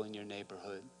lost soul in your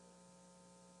neighborhood.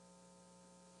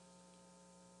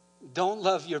 Don't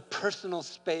love your personal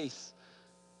space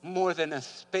more than a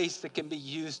space that can be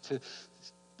used to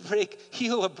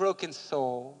heal a broken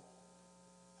soul.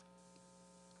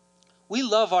 We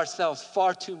love ourselves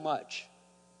far too much.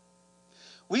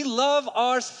 We love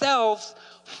ourselves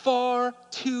far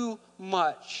too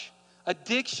much.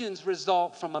 Addictions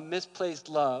result from a misplaced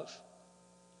love.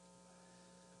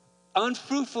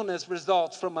 Unfruitfulness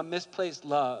results from a misplaced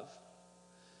love.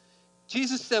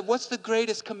 Jesus said, what's the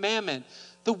greatest commandment?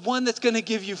 The one that's going to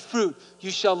give you fruit.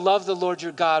 You shall love the Lord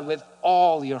your God with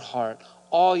all your heart,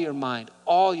 all your mind,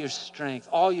 all your strength,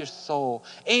 all your soul.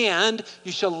 And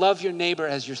you shall love your neighbor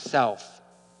as yourself.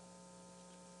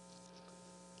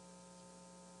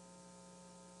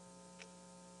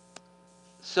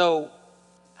 So,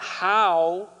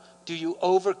 how do you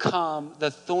overcome the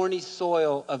thorny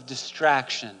soil of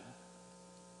distraction?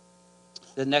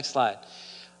 The next slide.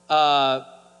 The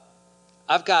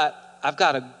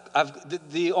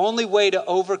only way to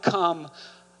overcome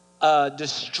a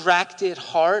distracted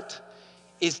heart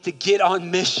is to get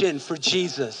on mission for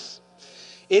Jesus.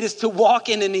 It is to walk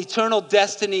in an eternal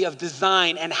destiny of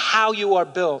design and how you are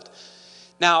built.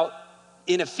 Now,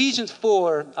 in Ephesians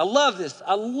 4, I love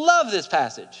this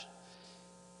passage.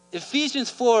 Ephesians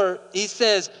 4, he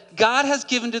says, God has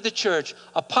given to the church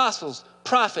apostles,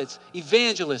 prophets,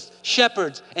 evangelists,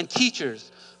 shepherds, and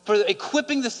teachers for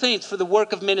equipping the saints for the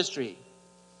work of ministry.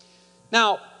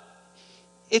 Now,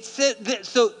 it said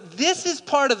so this is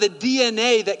part of the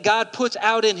DNA that God puts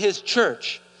out in his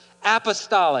church.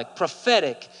 Apostolic,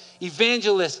 prophetic,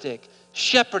 evangelistic,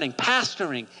 shepherding,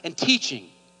 pastoring, and teaching.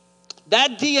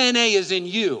 That DNA is in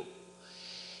you.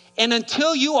 And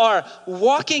until you are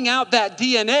walking out that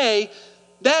DNA,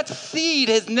 that seed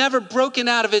has never broken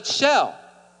out of its shell.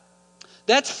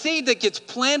 That seed that gets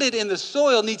planted in the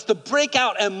soil needs to break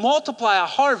out and multiply a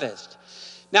harvest.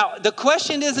 Now, the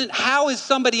question isn't how is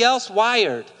somebody else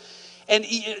wired? And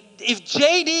if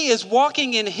JD is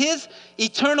walking in his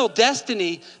eternal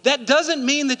destiny, that doesn't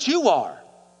mean that you are.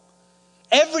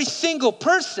 Every single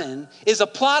person is a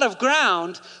plot of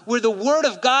ground where the word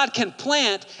of God can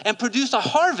plant and produce a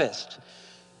harvest.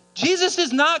 Jesus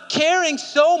is not caring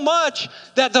so much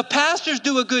that the pastors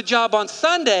do a good job on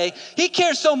Sunday. He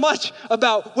cares so much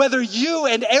about whether you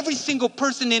and every single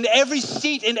person in every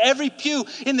seat, in every pew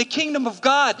in the kingdom of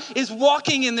God is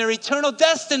walking in their eternal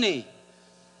destiny.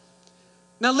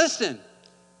 Now listen,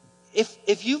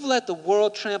 if you've let the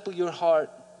world trample your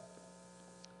heart,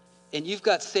 and you've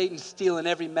got Satan stealing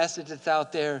every message that's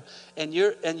out there, and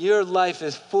your life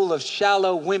is full of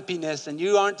shallow wimpiness, and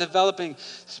you aren't developing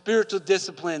spiritual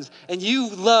disciplines, and you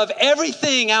love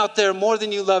everything out there more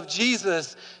than you love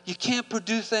Jesus, you can't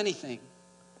produce anything.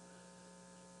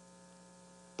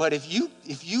 But if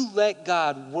you let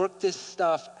God work this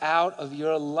stuff out of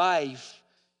your life,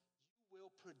 you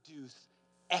will produce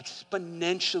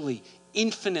exponentially,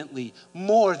 infinitely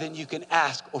more than you can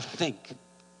ask or think.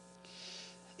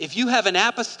 If you have an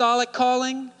apostolic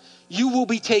calling, you will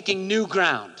be taking new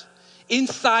ground.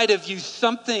 Inside of you,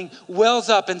 something wells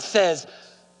up and says,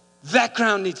 that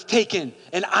ground needs taken,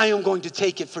 and I am going to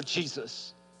take it for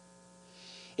Jesus.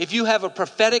 If you have a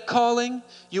prophetic calling,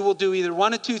 you will do either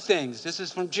one of two things. This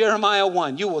is from Jeremiah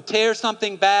 1. You will tear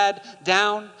something bad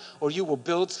down, or you will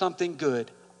build something good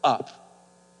up.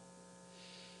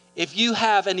 If you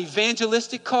have an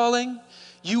evangelistic calling,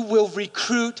 you will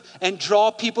recruit and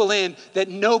draw people in that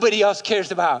nobody else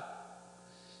cares about.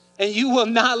 And you will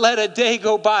not let a day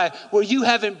go by where you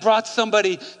haven't brought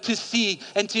somebody to see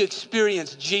and to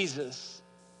experience Jesus.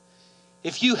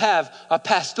 If you have a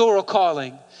pastoral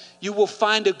calling, you will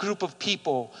find a group of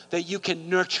people that you can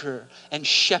nurture and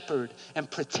shepherd and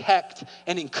protect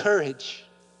and encourage.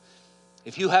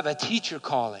 If you have a teacher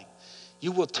calling,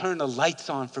 you will turn the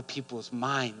lights on for people's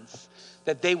minds,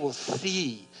 that they will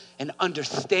see and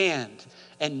understand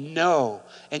and know,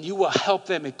 and you will help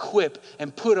them equip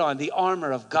and put on the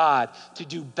armor of God to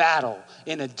do battle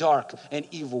in a dark and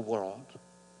evil world.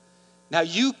 Now,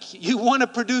 you want to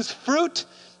produce fruit?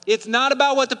 It's not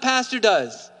about what the pastor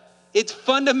does. It's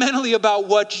fundamentally about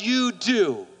what you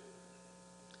do.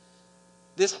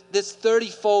 This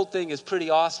 30-fold thing is pretty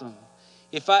awesome.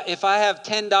 If I have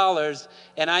 $10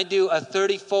 and I do a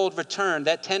 30-fold return,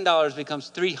 that $10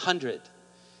 becomes $300.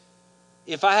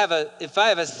 If I have a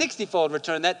 60-fold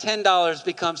return, that $10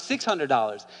 becomes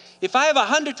 $600. If I have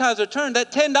 100 times return,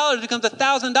 that $10 becomes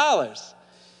 $1,000.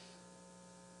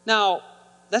 Now,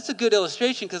 that's a good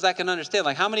illustration because I can understand.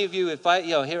 Like, how many of you, if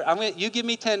you give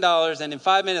me $10 and in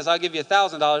 5 minutes I'll give you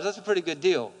 $1,000, that's a pretty good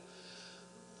deal.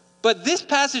 But this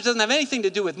passage doesn't have anything to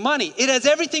do with money. It has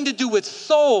everything to do with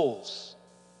souls.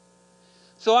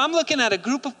 So I'm looking at a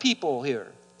group of people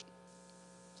here.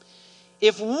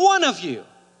 If one of you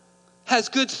has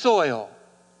good soil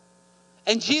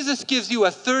and Jesus gives you a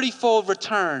 30-fold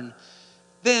return,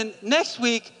 then next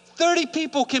week, 30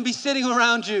 people can be sitting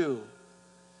around you.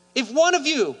 If one of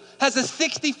you has a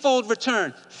 60-fold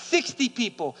return, 60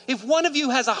 people. If one of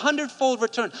you has a 100-fold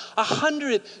return,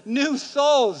 100 new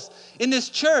souls in this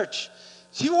church.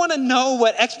 Do you want to know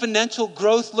what exponential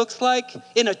growth looks like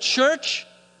in a church?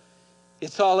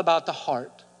 It's all about the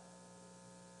heart.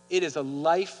 It is a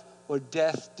life or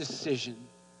death decision.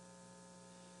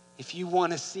 If you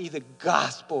want to see the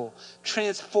gospel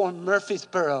transform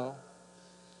Murfreesboro,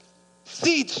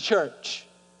 Seeds Church.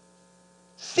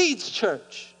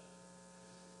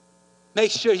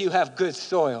 Make sure you have good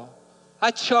soil.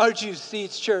 I charge you,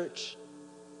 Seeds Church.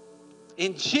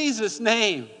 In Jesus'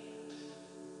 name,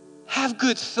 have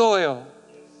good soil.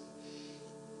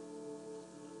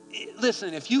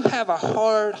 Listen, if you have a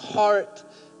hard heart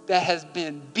that has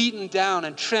been beaten down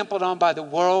and trampled on by the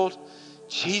world,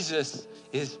 Jesus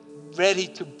is ready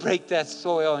to break that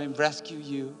soil and rescue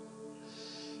you.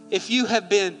 If you have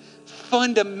been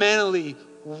fundamentally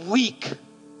weak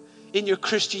in your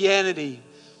Christianity,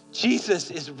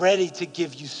 Jesus is ready to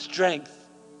give you strength.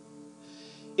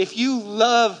 If you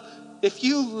love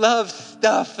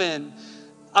stuff and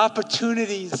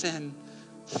opportunities and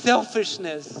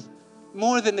selfishness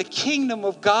more than the kingdom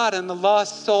of God and the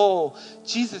lost soul,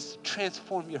 Jesus,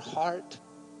 transform your heart.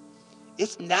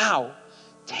 It's now.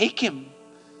 Take him.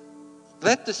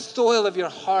 Let the soil of your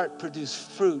heart produce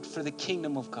fruit for the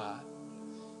kingdom of God.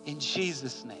 In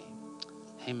Jesus' name,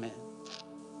 amen.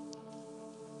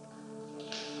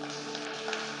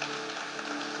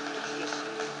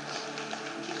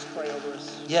 Pray over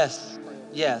us. Yes. Pray over us.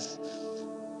 Yes.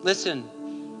 Listen,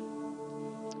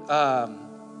 God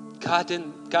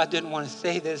didn't want to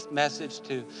say this message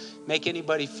to make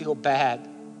anybody feel bad.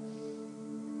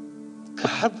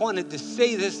 God wanted to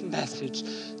say this message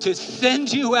to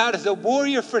send you out as a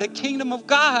warrior for the kingdom of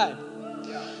God.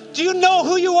 Do you know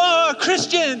who you are,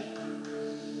 Christian?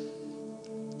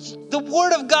 The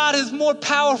word of God is more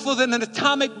powerful than an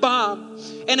atomic bomb.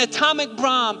 An atomic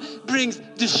bomb brings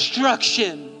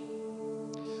destruction.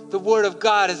 The word of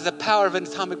God is the power of an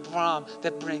atomic bomb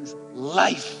that brings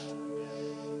life.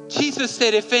 Jesus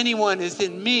said, if anyone is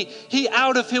in me,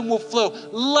 out of him will flow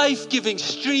life-giving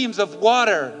streams of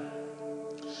water.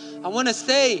 I want to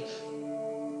say,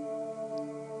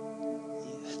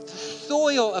 the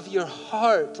soil of your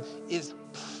heart is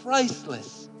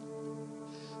priceless.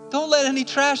 Don't let any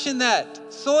trash in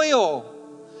that soil.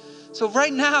 So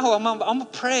right now, I'm going to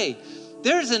pray.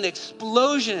 There's an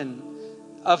explosion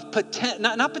of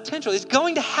not potential. It's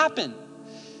going to happen.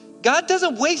 God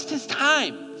doesn't waste his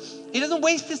time. He doesn't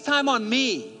waste his time on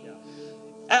me.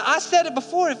 I said it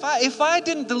before. If I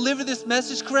didn't deliver this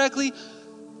message correctly,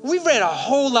 we've read a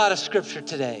whole lot of scripture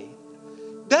today.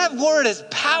 That word is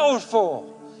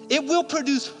powerful. It will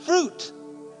produce fruit.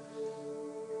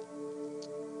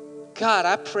 God,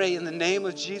 I pray in the name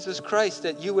of Jesus Christ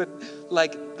that you would,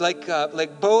 like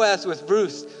Boaz with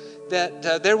Ruth,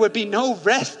 that there would be no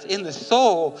rest in the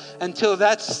soul until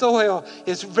that soil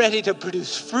is ready to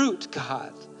produce fruit,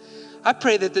 God. I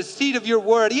pray that the seed of your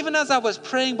word, even as I was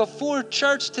praying before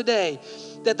church today,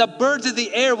 that the birds of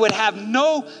the air would have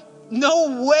no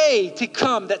way to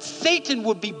come, that Satan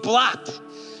would be blocked,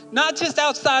 not just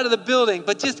outside of the building,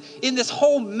 but just in this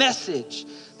whole message,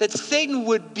 that Satan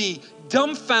would be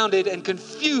dumbfounded and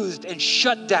confused and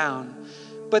shut down,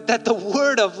 but that the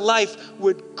word of life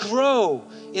would grow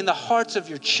in the hearts of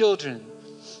your children.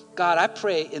 God, I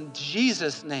pray in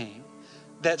Jesus' name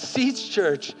that Seeds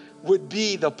Church would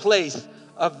be the place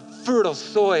of fertile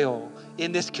soil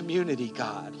in this community,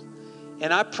 God.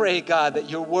 And I pray, God, that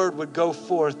your word would go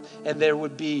forth and there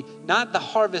would be not the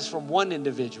harvest from one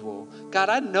individual. God,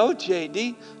 I know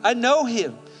JD. I know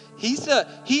him. He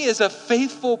is a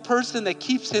faithful person that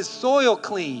keeps his soil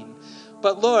clean.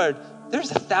 But Lord,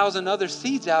 there's 1,000 other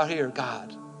seeds out here,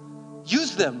 God.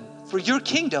 Use them for your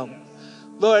kingdom.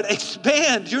 Lord,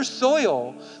 expand your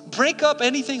soil. Break up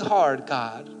anything hard,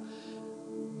 God.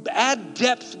 Add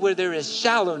depth where there is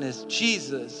shallowness,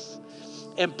 Jesus.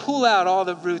 And pull out all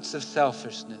the roots of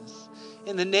selfishness.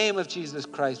 In the name of Jesus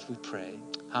Christ we pray.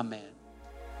 Amen.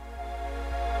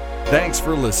 Thanks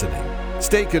for listening.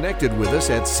 Stay connected with us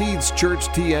at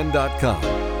seedschurchtn.com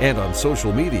and on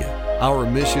social media. Our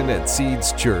mission at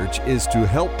Seeds Church is to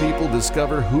help people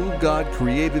discover who God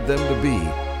created them to be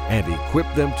and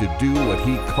equip them to do what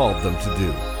He called them to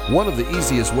do. One of the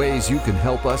easiest ways you can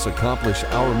help us accomplish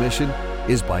our mission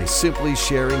is by simply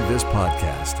sharing this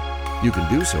podcast. You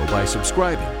can do so by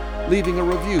subscribing, leaving a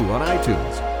review on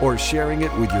iTunes, or sharing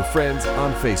it with your friends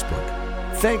on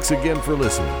Facebook. Thanks again for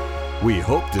listening. We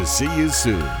hope to see you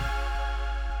soon.